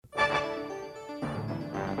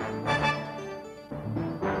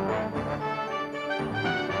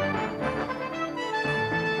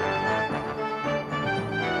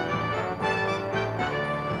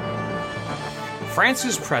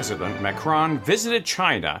France's President Macron visited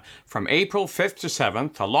China from April 5th to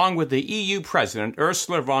 7th, along with the EU President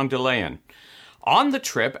Ursula von der Leyen. On the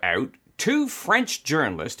trip out, two French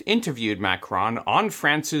journalists interviewed Macron on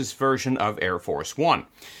France's version of Air Force One.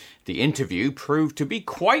 The interview proved to be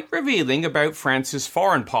quite revealing about France's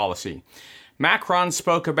foreign policy. Macron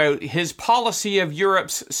spoke about his policy of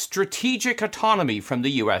Europe's strategic autonomy from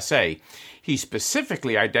the USA. He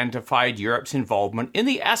specifically identified Europe's involvement in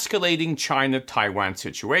the escalating China-Taiwan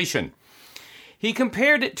situation. He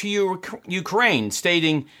compared it to Ukraine,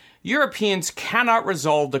 stating, "Europeans cannot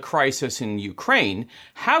resolve the crisis in Ukraine.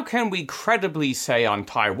 How can we credibly say on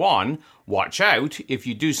Taiwan, watch out, if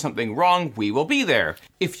you do something wrong, we will be there?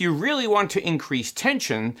 If you really want to increase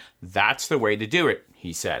tension, that's the way to do it,"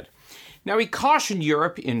 he said. Now, he cautioned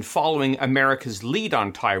Europe in following America's lead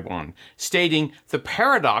on Taiwan, stating the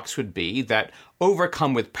paradox would be that,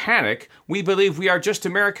 overcome with panic, we believe we are just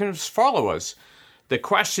Americans' followers. The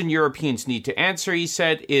question Europeans need to answer, he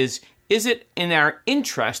said, is it in our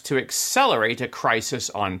interest to accelerate a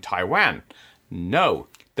crisis on Taiwan? No.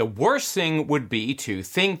 The worst thing would be to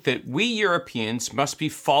think that we Europeans must be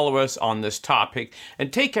followers on this topic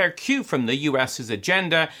and take our cue from the US's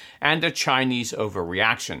agenda and a Chinese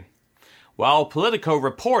overreaction. Well, Politico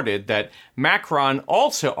reported that Macron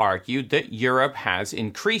also argued that Europe has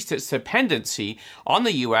increased its dependency on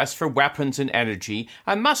the US for weapons and energy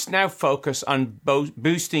and must now focus on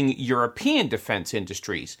boosting European defense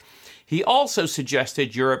industries. He also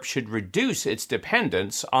suggested Europe should reduce its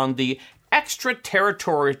dependence on the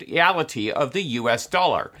extraterritoriality of the US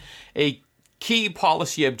dollar, a key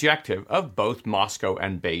policy objective of both Moscow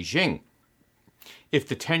and Beijing. If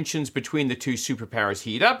the tensions between the two superpowers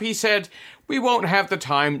heat up, he said, we won't have the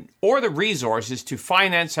time or the resources to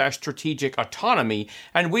finance our strategic autonomy,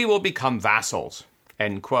 and we will become vassals.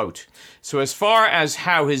 End quote. So as far as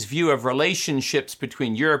how his view of relationships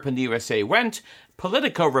between Europe and the USA went,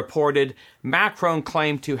 Politico reported Macron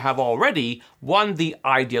claimed to have already won the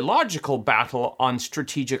ideological battle on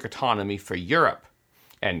strategic autonomy for Europe.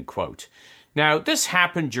 End quote. Now, this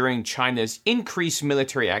happened during China's increased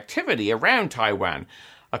military activity around Taiwan.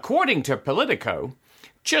 According to Politico,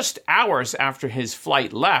 just hours after his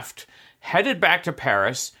flight left, headed back to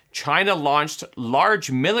Paris, China launched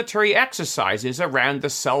large military exercises around the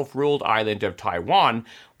self-ruled island of Taiwan,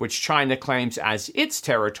 which China claims as its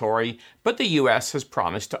territory, but the US has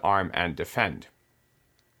promised to arm and defend.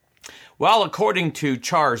 Well, according to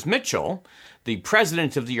Charles Michel, the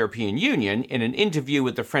president of the European Union, in an interview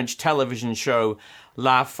with the French television show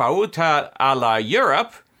La Faute à la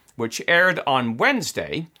Europe, which aired on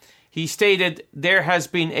Wednesday, he stated there has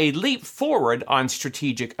been a leap forward on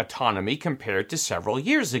strategic autonomy compared to several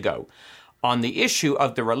years ago. On the issue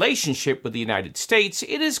of the relationship with the United States,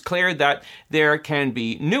 it is clear that there can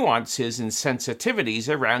be nuances and sensitivities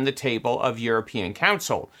around the table of European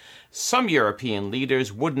Council. Some European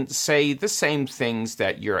leaders wouldn't say the same things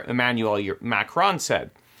that Emmanuel Macron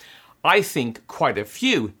said. I think quite a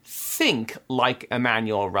few think like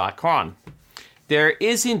Emmanuel Macron. There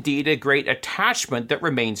is indeed a great attachment that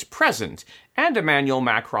remains present, and Emmanuel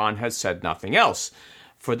Macron has said nothing else,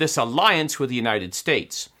 for this alliance with the United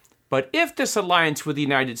States. But if this alliance with the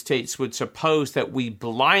United States would suppose that we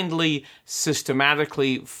blindly,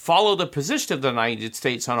 systematically follow the position of the United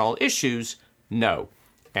States on all issues, no.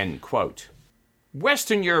 End quote.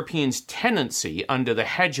 Western Europeans' tendency under the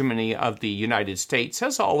hegemony of the United States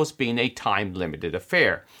has always been a time-limited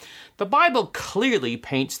affair. The Bible clearly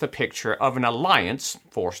paints the picture of an alliance,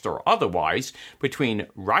 forced or otherwise, between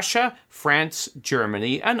Russia, France,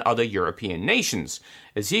 Germany, and other European nations.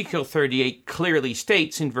 Ezekiel 38 clearly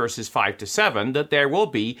states in verses 5 to 7 that there will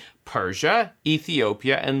be Persia,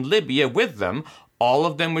 Ethiopia, and Libya with them, all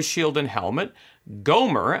of them with shield and helmet,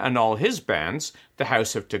 Gomer and all his bands, the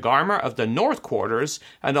house of Togarmah of the north quarters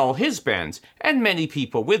and all his bands, and many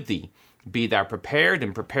people with thee. Be thou prepared,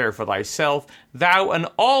 and prepare for thyself, thou and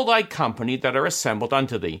all thy company that are assembled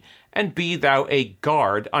unto thee, and be thou a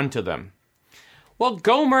guard unto them. Well,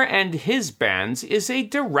 Gomer and his bands is a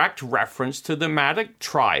direct reference to the nomadic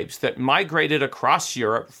tribes that migrated across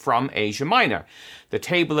Europe from Asia Minor. The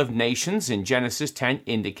Table of Nations in Genesis 10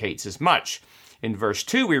 indicates as much. In verse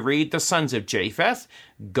 2 we read, the sons of Japheth,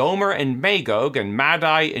 Gomer and Magog, and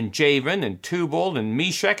Madai and Javan, and Tubal, and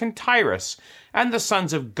Meshech, and Tyrus. And the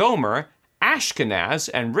sons of Gomer, Ashkenaz,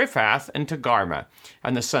 and Riphath, and Togarmah.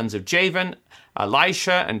 And the sons of Javan,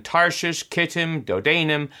 Elisha, and Tarshish, Kittim,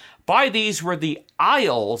 Dodanim. By these were the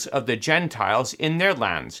isles of the Gentiles in their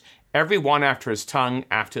lands, every one after his tongue,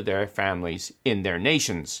 after their families, in their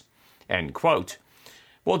nations. End quote.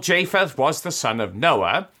 Well, Japheth was the son of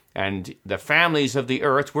Noah, and the families of the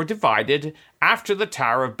earth were divided after the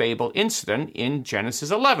Tower of Babel incident in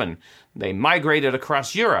Genesis 11. They migrated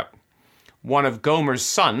across Europe. One of Gomer's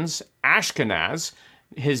sons, Ashkenaz,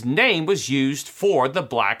 his name was used for the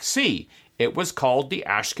Black Sea. It was called the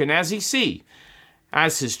Ashkenazi Sea.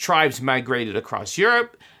 As his tribes migrated across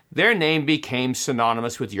Europe, their name became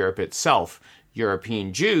synonymous with Europe itself.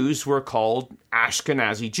 European Jews were called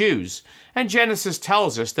Ashkenazi Jews, and Genesis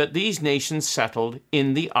tells us that these nations settled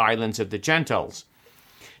in the islands of the Gentiles.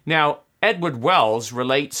 Now, Edward Wells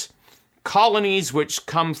relates, colonies which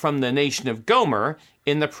come from the nation of Gomer,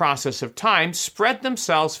 in the process of time, spread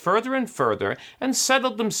themselves further and further and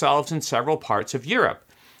settled themselves in several parts of Europe.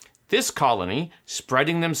 This colony,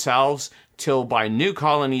 spreading themselves till by new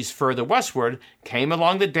colonies further westward, came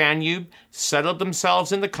along the Danube, settled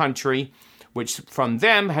themselves in the country, which from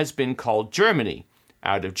them has been called Germany.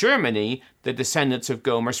 Out of Germany, the descendants of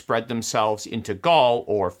Gomer spread themselves into Gaul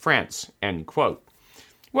or France." End quote.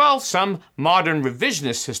 Well, some modern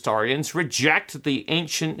revisionist historians reject the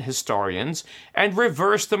ancient historians and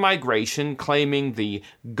reverse the migration, claiming the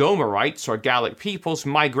Gomerites or Gallic peoples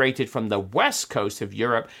migrated from the west coast of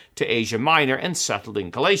Europe to Asia Minor and settled in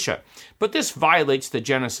Galatia. But this violates the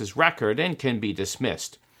Genesis record and can be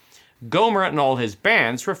dismissed. Gomer and all his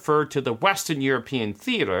bands referred to the Western European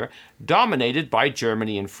theater dominated by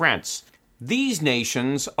Germany and France. These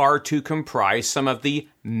nations are to comprise some of the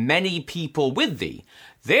many people with thee.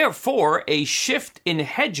 Therefore, a shift in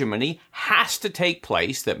hegemony has to take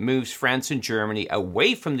place that moves France and Germany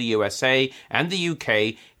away from the USA and the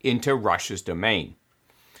UK into Russia's domain.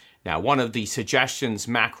 Now, one of the suggestions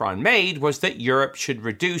Macron made was that Europe should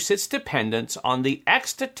reduce its dependence on the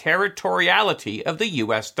extraterritoriality of the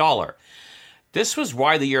US dollar. This was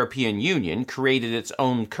why the European Union created its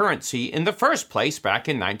own currency in the first place back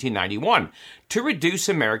in 1991, to reduce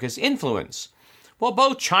America's influence. Well,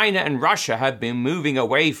 both China and Russia have been moving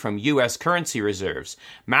away from U.S. currency reserves.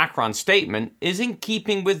 Macron's statement is in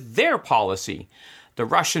keeping with their policy. The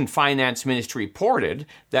Russian finance ministry reported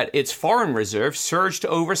that its foreign reserves surged to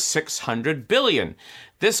over $600 billion.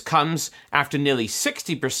 This comes after nearly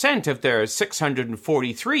 60% of their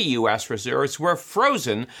 643 U.S. reserves were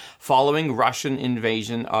frozen following Russian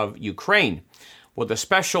invasion of Ukraine. Well, the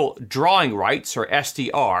special drawing rights, or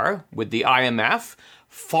SDR, with the IMF,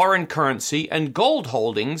 foreign currency, and gold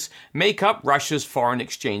holdings make up Russia's foreign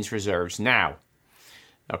exchange reserves now.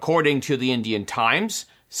 According to the Indian Times,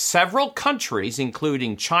 several countries,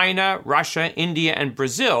 including China, Russia, India, and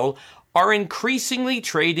Brazil, are increasingly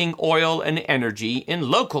trading oil and energy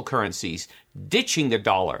in local currencies, ditching the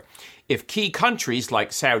dollar. If key countries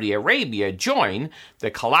like Saudi Arabia join,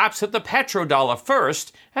 the collapse of the petrodollar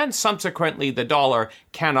first, and subsequently the dollar,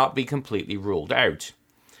 cannot be completely ruled out.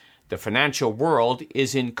 The financial world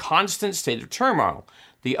is in constant state of turmoil.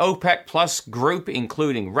 The OPEC Plus group,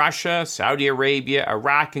 including Russia, Saudi Arabia,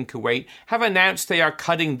 Iraq, and Kuwait, have announced they are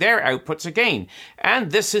cutting their outputs again,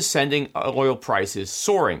 and this is sending oil prices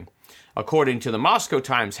soaring. According to the Moscow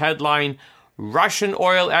Times headline, Russian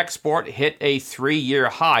oil export hit a 3-year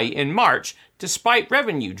high in March, despite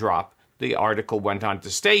revenue drop. The article went on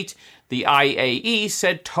to state, the IAE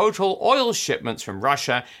said total oil shipments from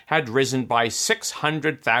Russia had risen by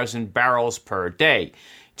 600,000 barrels per day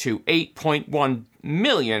to 8.1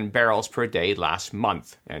 million barrels per day last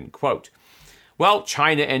month, end quote. Well,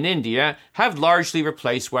 China and India have largely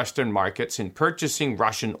replaced Western markets in purchasing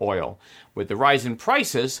Russian oil. With the rise in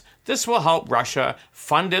prices, this will help Russia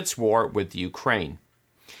fund its war with Ukraine.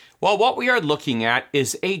 Well, what we are looking at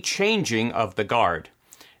is a changing of the guard.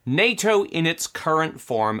 NATO in its current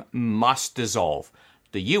form must dissolve.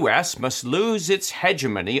 The U.S. must lose its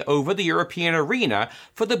hegemony over the European arena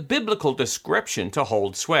for the biblical description to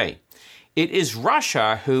hold sway. It is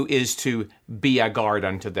Russia who is to be a guard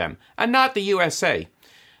unto them, and not the USA.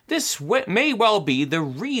 This may well be the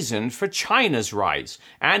reason for China's rise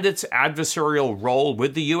and its adversarial role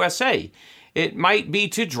with the USA. It might be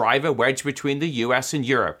to drive a wedge between the US and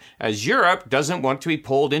Europe, as Europe doesn't want to be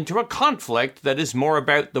pulled into a conflict that is more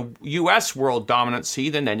about the US world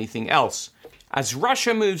dominancy than anything else. As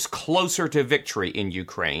Russia moves closer to victory in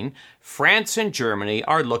Ukraine, France and Germany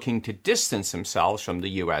are looking to distance themselves from the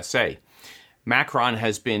USA. Macron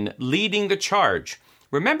has been leading the charge.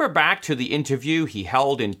 Remember back to the interview he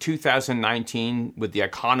held in 2019 with The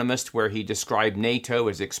Economist, where he described NATO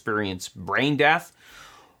as experienced brain death?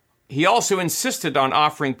 He also insisted on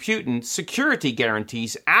offering Putin security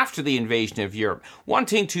guarantees after the invasion of Europe,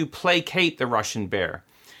 wanting to placate the Russian bear.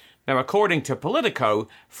 Now, according to Politico,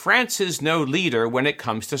 France is no leader when it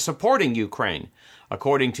comes to supporting Ukraine.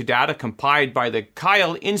 According to data compiled by the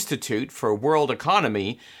Kyle Institute for World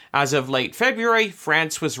Economy, as of late February,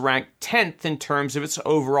 France was ranked 10th in terms of its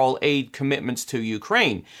overall aid commitments to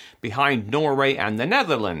Ukraine, behind Norway and the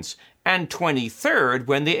Netherlands, and 23rd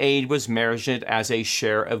when the aid was measured as a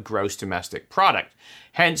share of gross domestic product.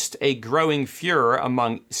 Hence, a growing furor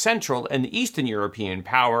among Central and Eastern European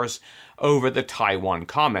powers over the Taiwan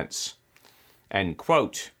comments. End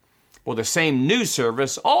quote. Well, the same news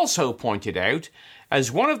service also pointed out,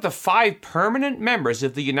 as one of the 5 permanent members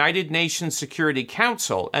of the United Nations Security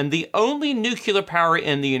Council and the only nuclear power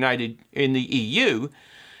in the EU,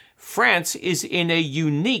 France is in a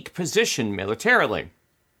unique position militarily.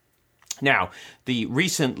 Now, the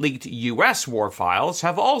recent leaked U.S. war files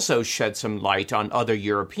have also shed some light on other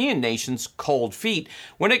European nations' cold feet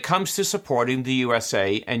when it comes to supporting the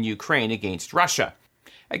USA and Ukraine against Russia.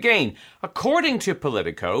 Again, according to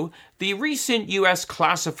Politico, the recent U.S.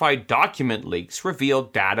 classified document leaks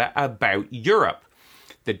revealed data about Europe.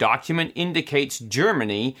 The document indicates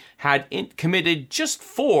Germany had committed just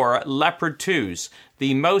 4 Leopard 2s,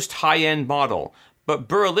 the most high-end model, but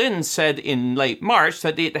Berlin said in late March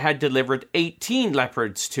that it had delivered 18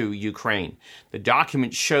 Leopards to Ukraine. The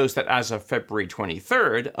document shows that as of February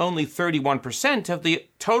 23rd, only 31% of the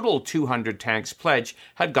total 200 tanks pledged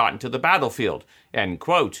had gotten to the battlefield. End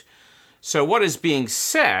quote. So what is being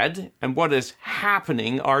said and what is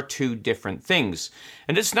happening are 2 different things.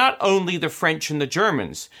 And it's not only the French and the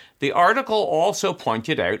Germans. The article also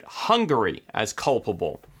pointed out Hungary as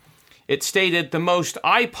culpable. It stated the most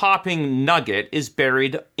eye-popping nugget is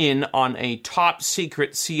buried on a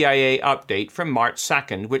top-secret CIA update from March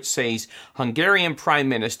 2nd, which says Hungarian Prime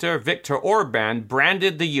Minister Viktor Orban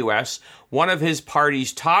branded the U.S. one of his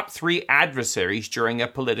party's top 3 adversaries during a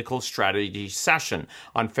political strategy session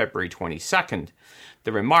on February 22nd.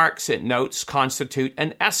 The remarks, it notes, constitute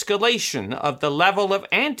an escalation of the level of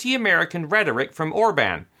anti-American rhetoric from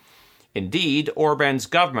Orban. Indeed, Orban's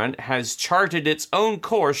government has charted its own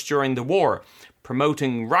course during the war,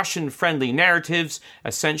 promoting Russian-friendly narratives,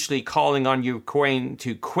 essentially calling on Ukraine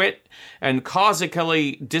to quit, and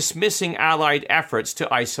causically dismissing Allied efforts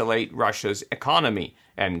to isolate Russia's economy.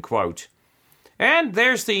 End quote. And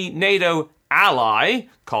there's the NATO ally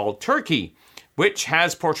called Turkey, which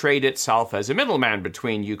has portrayed itself as a middleman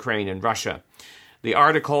between Ukraine and Russia. The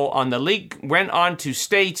article on the leak went on to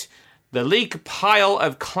state, the leak pile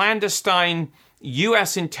of clandestine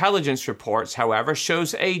U.S. intelligence reports, however,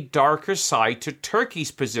 shows a darker side to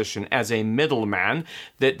Turkey's position as a middleman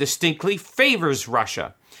that distinctly favors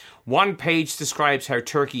Russia. One page describes how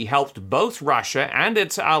Turkey helped both Russia and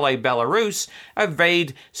its ally Belarus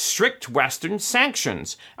evade strict Western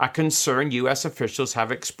sanctions, a concern U.S. officials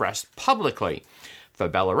have expressed publicly. For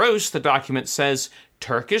Belarus, the document says,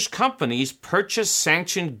 Turkish companies purchased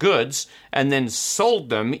sanctioned goods and then sold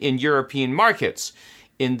them in European markets.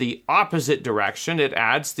 In the opposite direction, it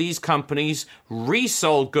adds, these companies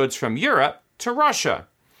resold goods from Europe to Russia.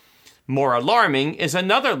 More alarming is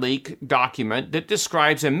another leaked document that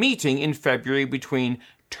describes a meeting in February between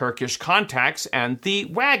Turkish contacts and the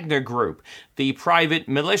Wagner Group, the private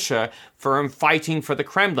militia firm fighting for the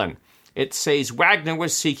Kremlin. It says Wagner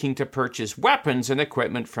was seeking to purchase weapons and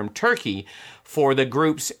equipment from Turkey for the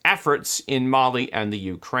group's efforts in Mali and the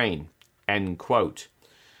Ukraine. End quote.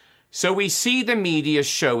 So we see the media's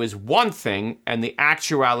show is one thing and the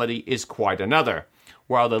actuality is quite another.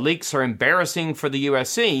 While the leaks are embarrassing for the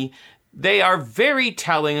USC, they are very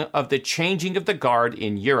telling of the changing of the guard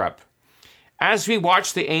in Europe. As we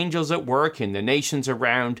watch the angels at work in the nations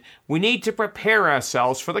around, we need to prepare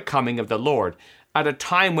ourselves for the coming of the Lord, at a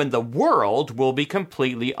time when the world will be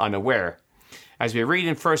completely unaware. As we read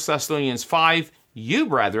in 1 Thessalonians 5, you,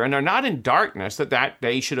 brethren, are not in darkness, that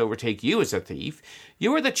day should overtake you as a thief.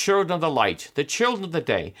 You are the children of the light, the children of the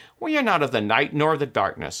day. We are not of the night, nor of the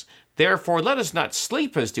darkness. Therefore let us not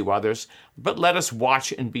sleep as do others, but let us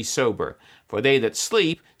watch and be sober. For they that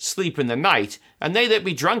sleep, sleep in the night, and they that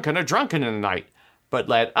be drunken are drunken in the night. But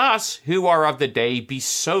let us, who are of the day, be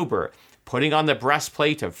sober, putting on the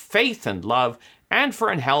breastplate of faith and love, and for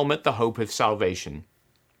an helmet the hope of salvation.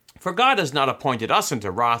 For God has not appointed us unto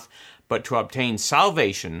wrath, but to obtain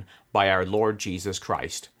salvation by our Lord Jesus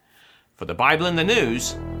Christ. For the Bible in the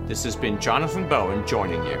News, this has been Jonathan Bowen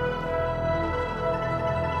joining you.